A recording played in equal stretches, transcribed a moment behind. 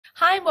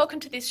Hi and welcome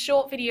to this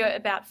short video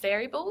about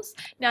variables.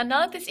 Now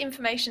none of this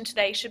information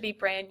today should be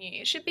brand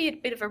new. It should be a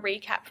bit of a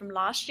recap from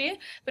last year,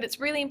 but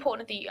it's really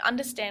important that you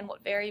understand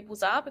what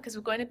variables are because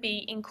we're going to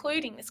be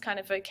including this kind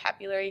of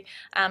vocabulary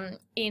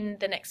in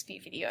the next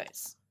few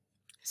videos.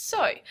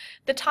 So,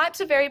 the types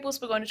of variables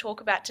we're going to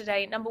talk about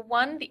today, number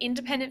one, the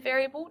independent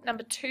variable,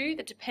 number two,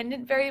 the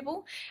dependent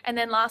variable, and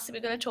then lastly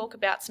we're going to talk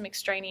about some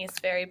extraneous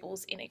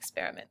variables in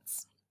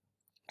experiments.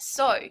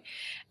 So,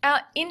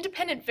 our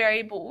independent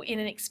variable in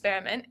an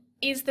experiment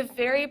is the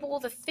variable,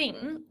 the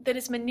thing that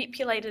is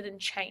manipulated and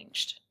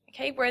changed,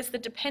 okay? Whereas the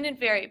dependent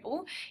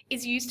variable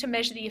is used to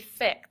measure the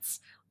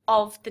effects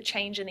of the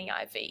change in the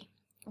IV.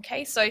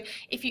 Okay, so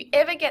if you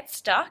ever get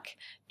stuck,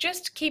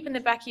 just keep in the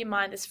back of your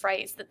mind this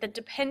phrase that the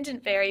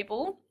dependent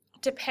variable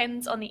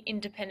depends on the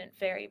independent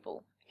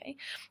variable. Okay,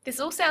 this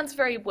all sounds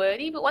very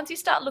wordy, but once you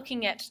start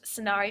looking at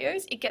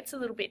scenarios, it gets a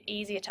little bit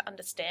easier to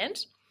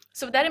understand.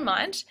 So with that in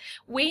mind,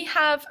 we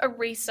have a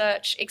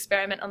research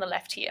experiment on the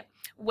left here,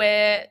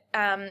 where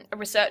a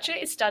researcher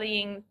is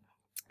studying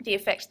the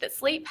effect that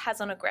sleep has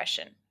on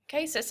aggression.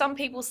 Okay, so some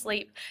people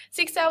sleep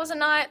 6 hours a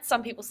night,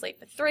 some people sleep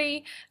for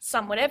 3,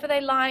 some whatever they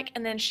like,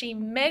 and then she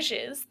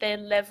measures their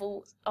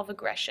level of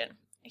aggression.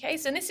 Okay,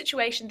 so in this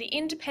situation, the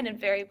independent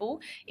variable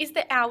is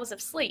the hours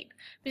of sleep,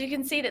 but you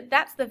can see that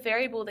that's the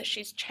variable that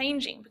she's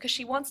changing because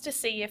she wants to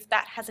see if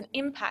that has an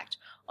impact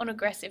on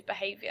aggressive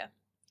behavior.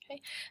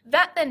 Okay,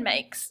 that then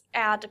makes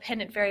our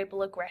dependent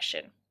variable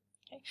aggression.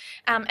 Okay.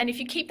 And if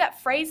you keep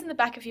that phrase in the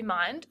back of your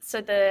mind, so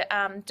the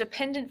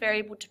dependent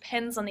variable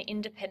depends on the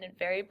independent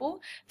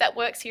variable, that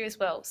works here as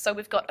well. So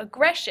we've got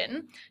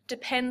aggression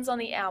depends on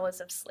the hours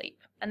of sleep,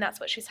 and that's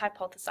what she's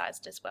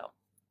hypothesized as well.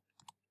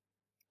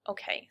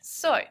 Okay,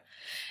 so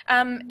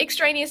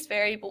extraneous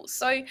variables.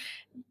 So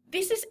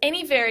this is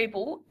any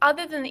variable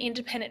other than the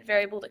independent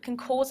variable that can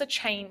cause a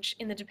change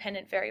in the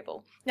dependent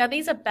variable. Now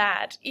these are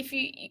bad. If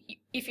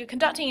you're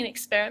conducting an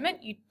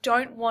experiment, you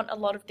don't want a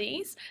lot of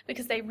these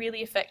because they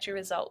really affect your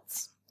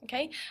results.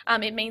 Okay,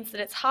 it means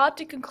that it's hard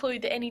to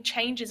conclude that any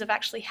changes have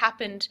actually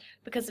happened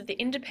because of the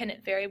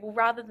independent variable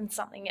rather than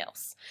something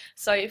else.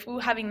 So if we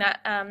were having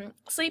that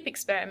sleep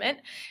experiment,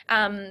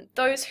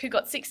 those who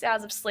got 6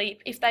 hours of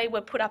sleep, if they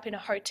were put up in a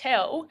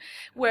hotel,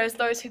 whereas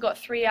those who got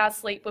 3 hours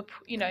sleep were,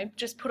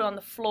 just put on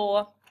the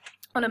floor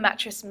on a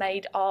mattress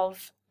made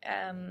of,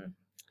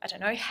 I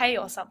don't know, hay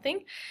or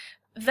something,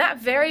 that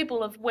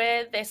variable of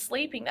where they're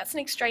sleeping, that's an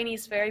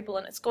extraneous variable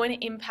and it's going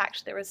to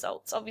impact the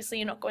results. Obviously,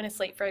 you're not going to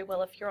sleep very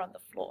well if you're on the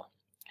floor.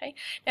 Okay.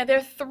 Now, there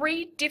are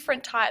 3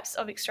 different types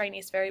of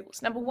extraneous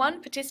variables. Number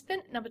 1,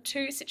 participant. Number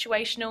 2,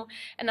 situational.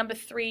 And number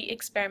 3,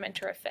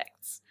 experimenter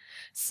effects.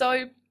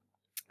 So,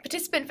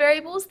 participant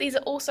variables, these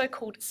are also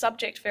called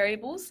subject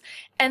variables.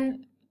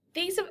 And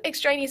these are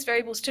extraneous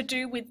variables to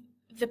do with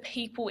the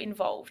people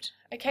involved.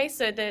 Okay,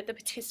 so the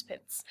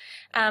participants,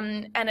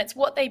 and it's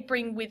what they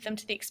bring with them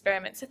to the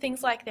experiment. So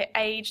things like their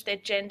age, their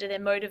gender, their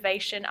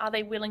motivation, are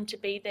they willing to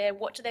be there,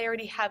 what do they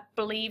already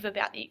believe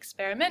about the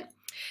experiment?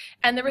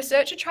 And the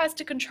researcher tries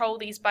to control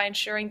these by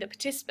ensuring the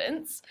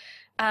participants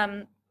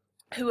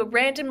who are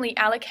randomly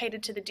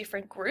allocated to the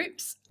different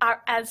groups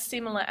are as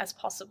similar as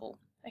possible.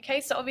 Okay,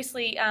 so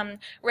obviously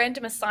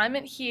random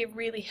assignment here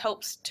really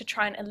helps to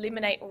try and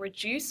eliminate or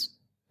reduce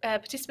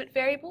participant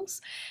variables,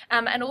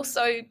 and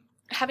also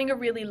having a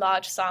really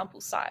large sample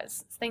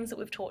size, things that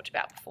we've talked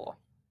about before.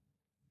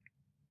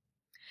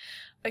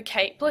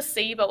 Okay,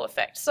 placebo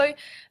effect. So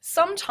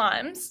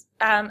sometimes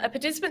a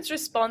participant's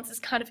response is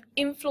kind of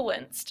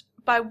influenced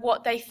by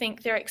what they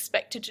think they're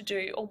expected to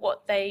do or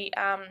what they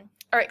are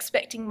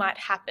expecting might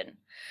happen.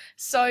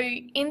 So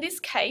in this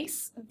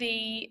case,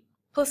 the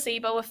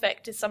placebo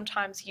effect is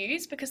sometimes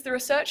used because the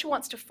researcher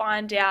wants to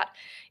find out,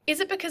 is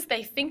it because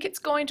they think it's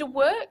going to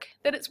work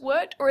that it's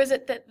worked, or is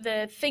it that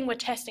the thing we're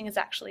testing has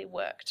actually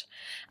worked?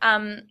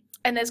 And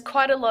there's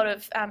quite a lot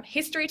of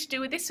history to do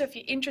with this, so if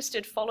you're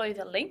interested, follow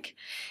the link.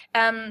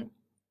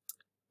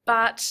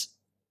 But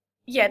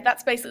yeah,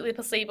 that's basically the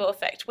placebo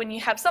effect. When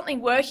you have something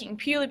working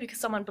purely because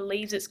someone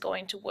believes it's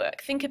going to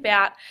work. Think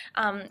about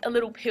a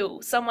little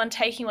pill, someone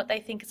taking what they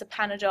think is a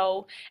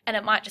Panadol and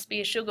it might just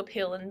be a sugar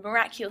pill and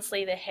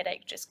miraculously their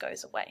headache just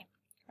goes away.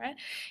 Right?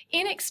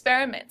 In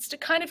experiments, to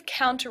kind of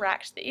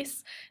counteract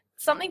this,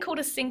 something called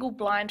a single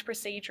blind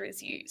procedure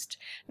is used.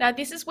 Now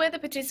this is where the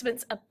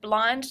participants are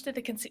blind to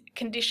the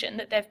condition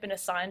that they've been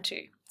assigned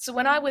to. So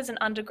when I was an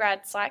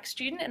undergrad psych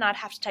student and I'd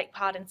have to take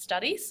part in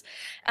studies,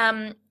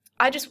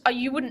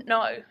 you wouldn't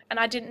know, and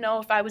I didn't know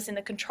if I was in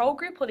the control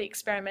group or the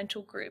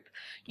experimental group.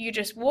 You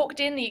just walked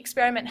in, the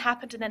experiment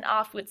happened, and then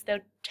afterwards they'll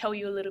tell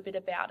you a little bit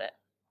about it.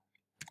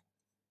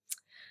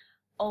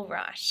 All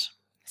right,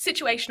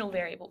 situational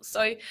variables.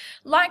 So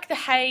like the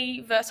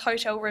hay versus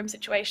hotel room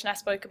situation I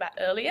spoke about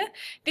earlier,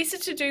 this is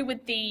to do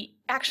with the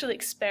actual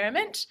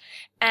experiment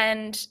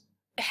and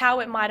how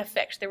it might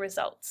affect the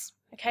results.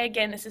 Okay,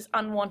 again, this is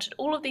unwanted.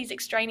 All of these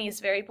extraneous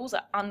variables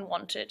are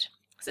unwanted.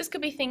 So this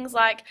could be things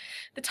like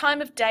the time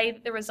of day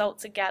that the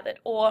results are gathered,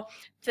 or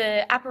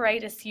the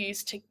apparatus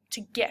used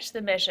to get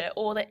the measure,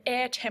 or the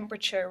air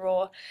temperature,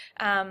 or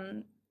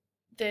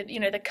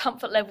the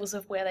comfort levels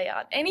of where they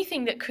are.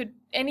 Anything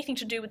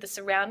to do with the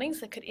surroundings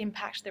that could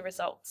impact the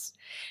results.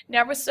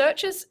 Now,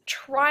 researchers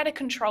try to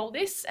control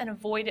this and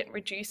avoid it and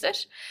reduce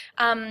it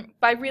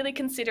by really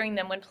considering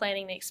them when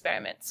planning the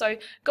experiment. So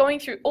going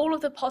through all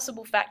of the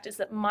possible factors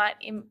that might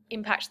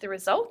impact the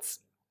results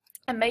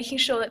and making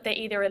sure that they're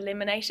either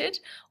eliminated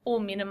or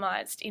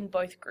minimized in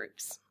both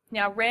groups.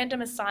 Now,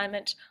 random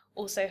assignment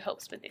also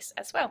helps with this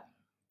as well.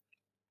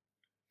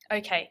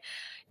 Okay,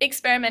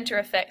 experimenter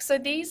effects. So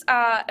these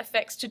are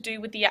effects to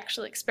do with the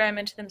actual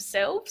experimenter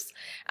themselves,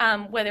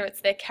 whether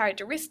it's their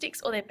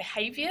characteristics or their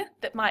behavior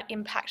that might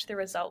impact the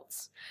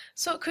results.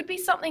 So it could be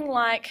something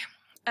like,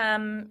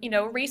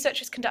 a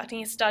researcher's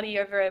conducting a study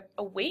over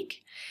a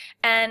week,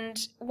 and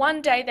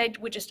one day they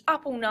were just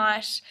up all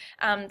night,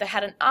 they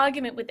had an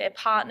argument with their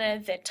partner,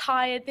 they're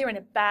tired, they're in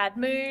a bad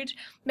mood,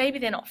 maybe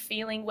they're not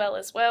feeling well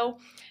as well.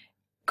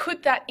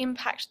 Could that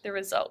impact the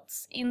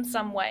results in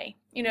some way?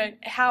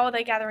 How are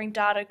they gathering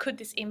data? Could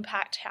this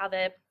impact how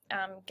they're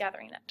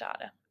gathering that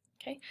data?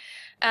 Okay.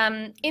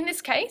 In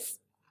this case,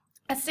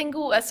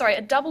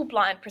 a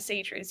double-blind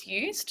procedure is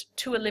used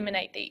to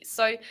eliminate these.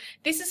 So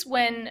this is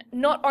when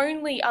not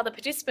only are the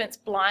participants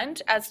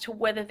blind as to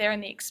whether they're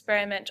in the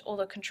experiment or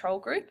the control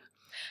group,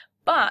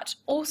 but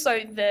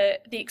also the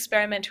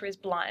experimenter is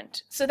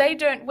blind. So they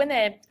don't, when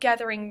they're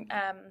gathering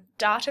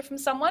data from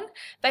someone,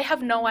 they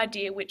have no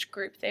idea which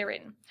group they're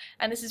in.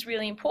 And this is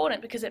really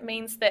important because it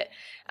means that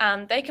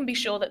they can be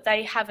sure that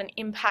they haven't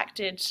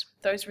impacted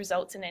those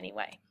results in any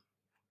way.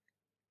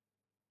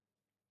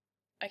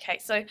 Okay,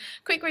 so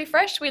quick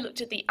refresh, we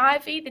looked at the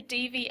IV, the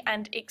DV,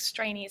 and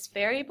extraneous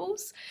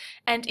variables.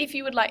 And if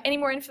you would like any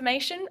more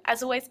information,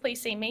 as always,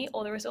 please see me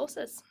or the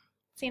resources.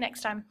 See you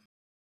next time.